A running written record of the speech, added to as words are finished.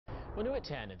Well, new at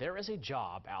 10, there is a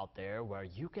job out there where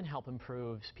you can help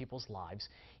improve people's lives,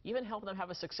 even help them have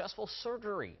a successful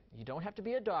surgery. You don't have to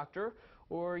be a doctor,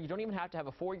 or you don't even have to have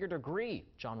a 4-year degree.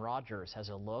 John Rogers has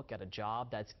a look at a job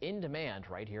that's in demand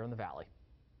right here in the Valley.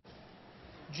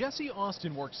 Jesse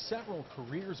Austin worked several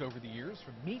careers over the years,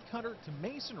 from meat cutter to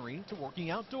masonry to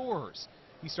working outdoors.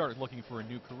 He started looking for a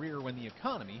new career when the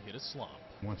economy hit a slump.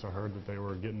 Once I heard that they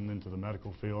were getting into the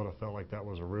medical field, I felt like that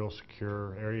was a real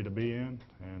secure area to be in,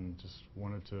 and just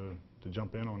wanted to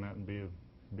jump in on that and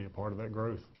be a part of that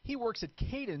growth. He works at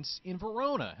Cadence in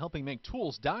Verona, helping make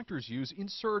tools doctors use in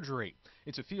surgery.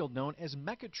 It's a field known as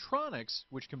Mechatronics,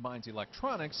 which combines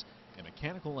electronics and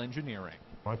mechanical engineering.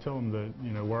 I tell them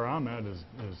that, where I'm at is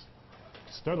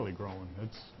steadily growing.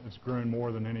 It's growing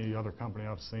more than any other company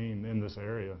I've seen in this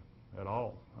area at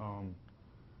all.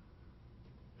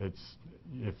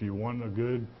 If you want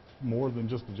more than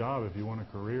just a job, if you want a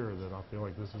career, that I feel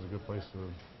like this is a good place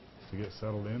to get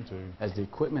settled into. As the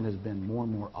equipment has been more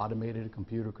and more automated and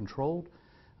computer controlled,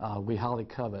 we highly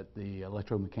covet the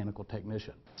electromechanical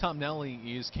technician. Tom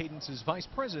Nelli is Cadence's Vice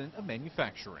President of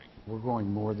Manufacturing. We're growing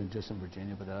more than just in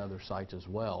Virginia, but at other sites as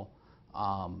well.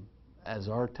 As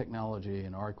our technology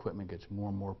and our equipment gets more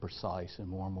and more precise and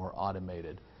more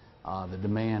automated, the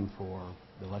demand for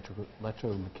the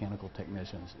electromechanical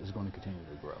technicians is going to continue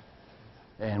to grow.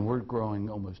 And we're growing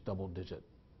almost double-digit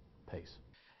pace.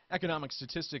 Economic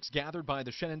statistics gathered by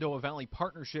the Shenandoah Valley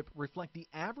Partnership reflect the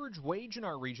average wage in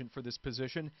our region for this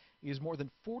position is more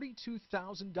than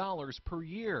 $42,000 per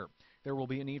year. There will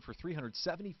be a need for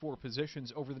 374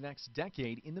 positions over the next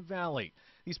decade in the valley.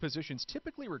 These positions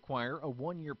typically require a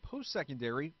 1-year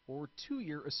post-secondary or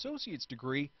 2-year associate's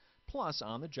degree plus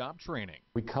on-the-job training.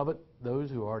 We covet those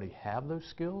who already have those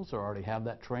skills or already have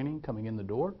that training coming in the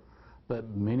door, but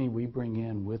many we bring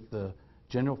in with the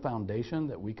general foundation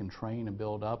that we can train and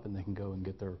build up, and they can go and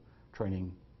get their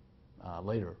training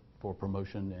later for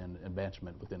promotion and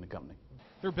advancement within the company.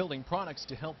 They're building products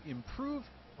to help improve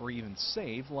or even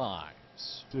save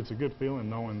lives. It's a good feeling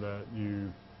knowing that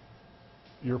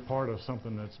you're part of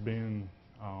something that's being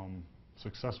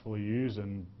successfully used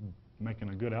and making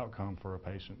a good outcome for a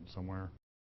patient somewhere.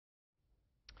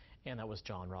 And that was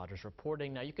John Rogers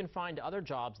reporting. Now, you can find other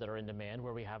jobs that are in demand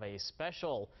where we have a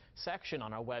special section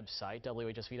on our website,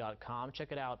 WHSV.com.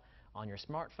 Check it out on your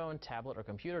smartphone, tablet, or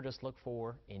computer. Just look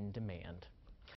for In Demand.